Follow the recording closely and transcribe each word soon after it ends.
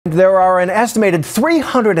There are an estimated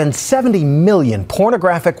 370 million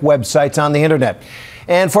pornographic websites on the internet.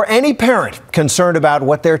 And for any parent concerned about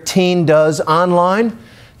what their teen does online,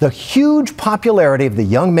 the huge popularity of the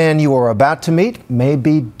young man you are about to meet may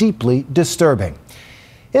be deeply disturbing.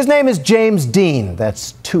 His name is James Deen,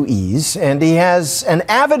 that's 2 E's, and he has an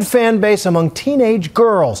avid fan base among teenage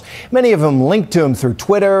girls. Many of them linked to him through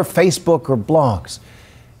Twitter, Facebook, or blogs.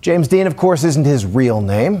 James Deen, of course, isn't his real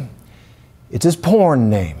name. It's his porn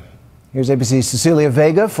name. Here's ABC's Cecilia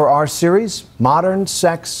Vega for our series, Modern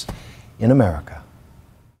Sex in America.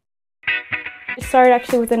 It started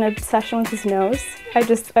actually with an obsession with his nose. I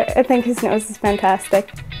think his nose is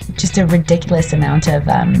fantastic. Just a ridiculous amount of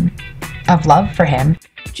love for him.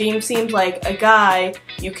 James seems like a guy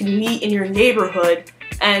you can meet in your neighborhood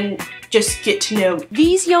and just get to know.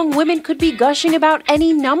 These young women could be gushing about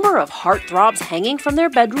any number of heartthrobs hanging from their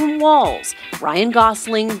bedroom walls. Ryan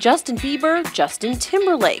Gosling, Justin Bieber, Justin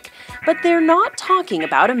Timberlake. But they're not talking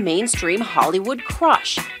about a mainstream Hollywood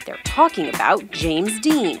crush. They're talking about James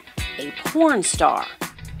Deen, a porn star.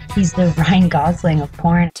 He's the Ryan Gosling of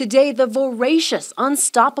porn. Today, the voracious,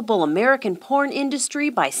 unstoppable American porn industry,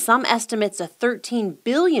 by some estimates a $13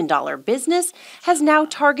 billion business, has now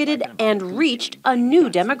targeted and reached a new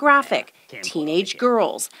demographic, teenage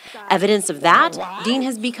girls. Evidence of that, Deen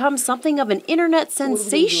has become something of an internet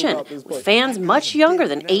sensation, with fans much younger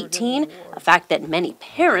than 18, a fact that many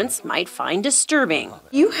parents might find disturbing.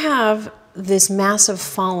 You have this massive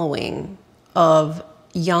following of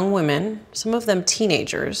young women, some of them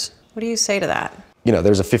teenagers. What do you say to that? You know,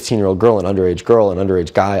 there's a 15-year-old girl, an underage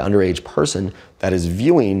guy, underage person that is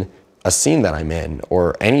viewing a scene that I'm in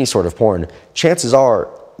or any sort of porn. Chances are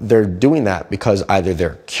they're doing that because either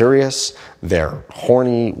they're curious, they're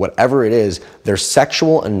horny, whatever it is, they're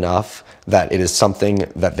sexual enough that it is something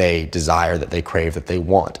that they desire, that they crave, that they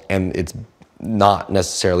want. And it's not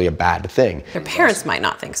necessarily a bad thing. Their parents might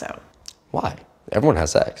not think so. Why? Everyone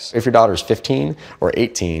has sex. If your daughter's 15 or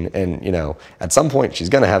 18 and, you know, at some point she's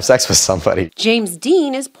gonna have sex with somebody. James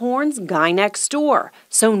Deen is porn's guy next door.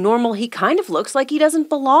 So normal he kind of looks like he doesn't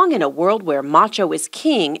belong in a world where macho is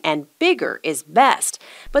king and bigger is best.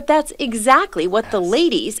 But that's exactly what the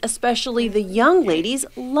ladies, especially the young ladies,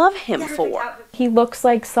 love him for. He looks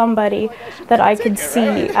like somebody that I could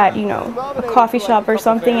see at, a coffee shop or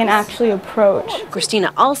something and actually approach.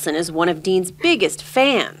 Christina Olsen is one of Deen's biggest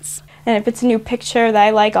fans. And if it's a new picture that I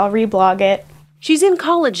like, I'll reblog it. She's in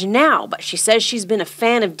college now, but she says she's been a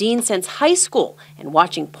fan of Deen since high school and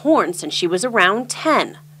watching porn since she was around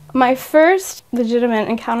 10. My first legitimate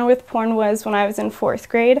encounter with porn was when I was in 4th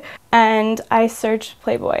grade, and I searched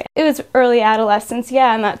Playboy. It was early adolescence,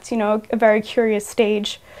 yeah, and that's, a very curious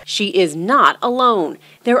stage. She is not alone.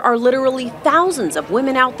 There are literally thousands of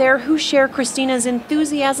women out there who share Christina's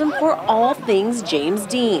enthusiasm for all things James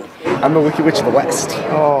Deen. I'm the Wiki Witch of the West.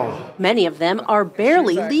 Oh. Many of them are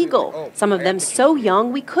barely legal. Some of them so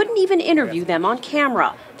young we couldn't even interview them on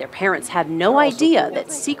camera. Their parents have no idea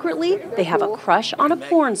that secretly they have a crush on a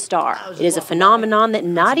porn star. It is a phenomenon that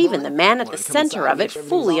not even the man at the center of it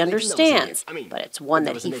fully understands, but it's one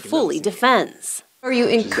that he fully defends. Are you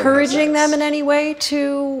encouraging them in any way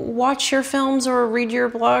to watch your films or read your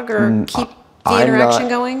blog or keep the interaction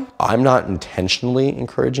going? I'm not intentionally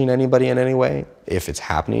encouraging anybody in any way. If it's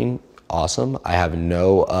happening, awesome. I have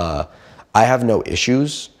no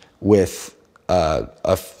issues with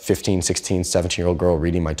a 15, 16, 17-year-old girl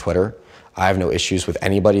reading my Twitter. I have no issues with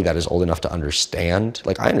anybody that is old enough to understand.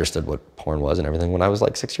 Like, I understood what porn was and everything when I was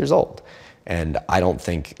like 6 years old. And I don't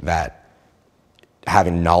think that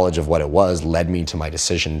having knowledge of what it was led me to my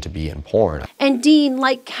decision to be in porn. And Deen,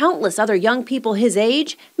 like countless other young people his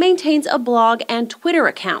age, maintains a blog and Twitter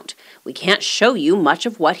account. We can't show you much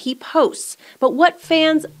of what he posts, but what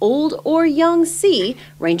fans, old or young, see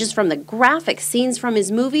ranges from the graphic scenes from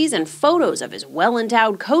his movies and photos of his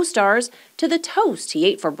well-endowed co-stars to the toast he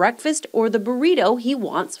ate for breakfast or the burrito he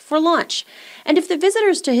wants for lunch. And if the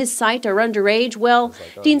visitors to his site are underage, well,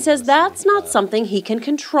 Deen says that's not something he can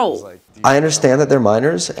control. I understand that they're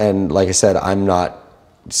minors, and like I said, I'm not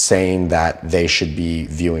saying that they should be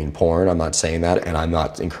viewing porn. I'm not saying that, and I'm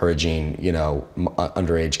not encouraging,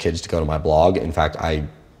 underage kids to go to my blog. In fact, I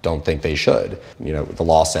don't think they should. The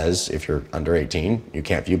law says if you're under 18, you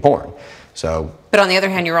can't view porn. So. But on the other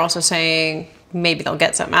hand, you're also saying maybe they'll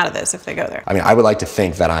get something out of this if they go there. I mean, I would like to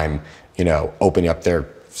think that I'm, opening up their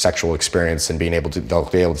sexual experience and they'll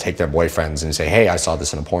be able to take their boyfriends and say, hey, I saw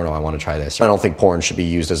this in a porno, I want to try this. I don't think porn should be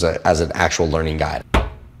used as an actual learning guide.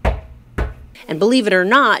 And believe it or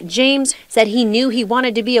not, James said he knew he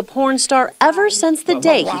wanted to be a porn star ever since the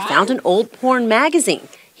day he found an old porn magazine.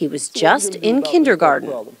 He was just in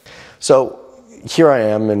kindergarten. So, here I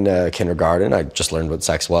am in kindergarten. I just learned what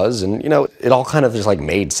sex was, and it all kind of just like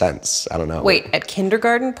made sense. I don't know. Wait, at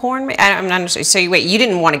kindergarten porn? I'm not understanding. So wait, you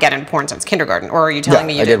didn't want to get into porn since kindergarten, or are you telling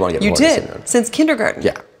me you I did want to get into porn. You did since kindergarten.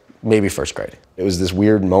 Yeah, maybe first grade. It was this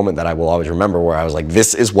weird moment that I will always remember, where I was like,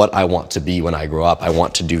 "This is what I want to be when I grow up. I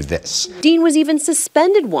want to do this." Deen was even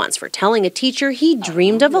suspended once for telling a teacher he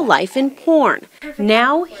dreamed of a life in porn.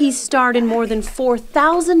 Now he's starred in more than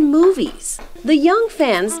 4,000 movies. The young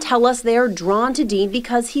fans tell us they are drawn to Deen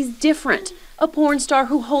because he's different. A porn star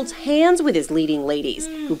who holds hands with his leading ladies,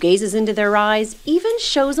 who gazes into their eyes, even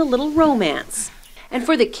shows a little romance. And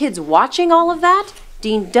for the kids watching all of that,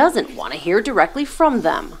 Deen doesn't want to hear directly from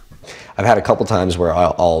them. I've had a couple times where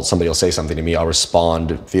somebody will say something to me, I'll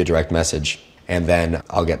respond via direct message, and then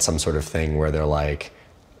I'll get some sort of thing where they're like,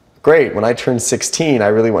 "Great, when I turned 16, I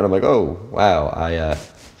really went," I'm like, "Oh, wow, I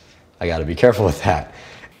gotta be careful with that."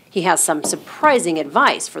 He has some surprising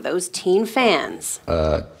advice for those teen fans.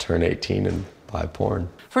 Turn 18 and buy porn.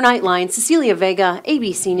 For Nightline, Cecilia Vega,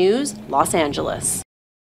 ABC News, Los Angeles.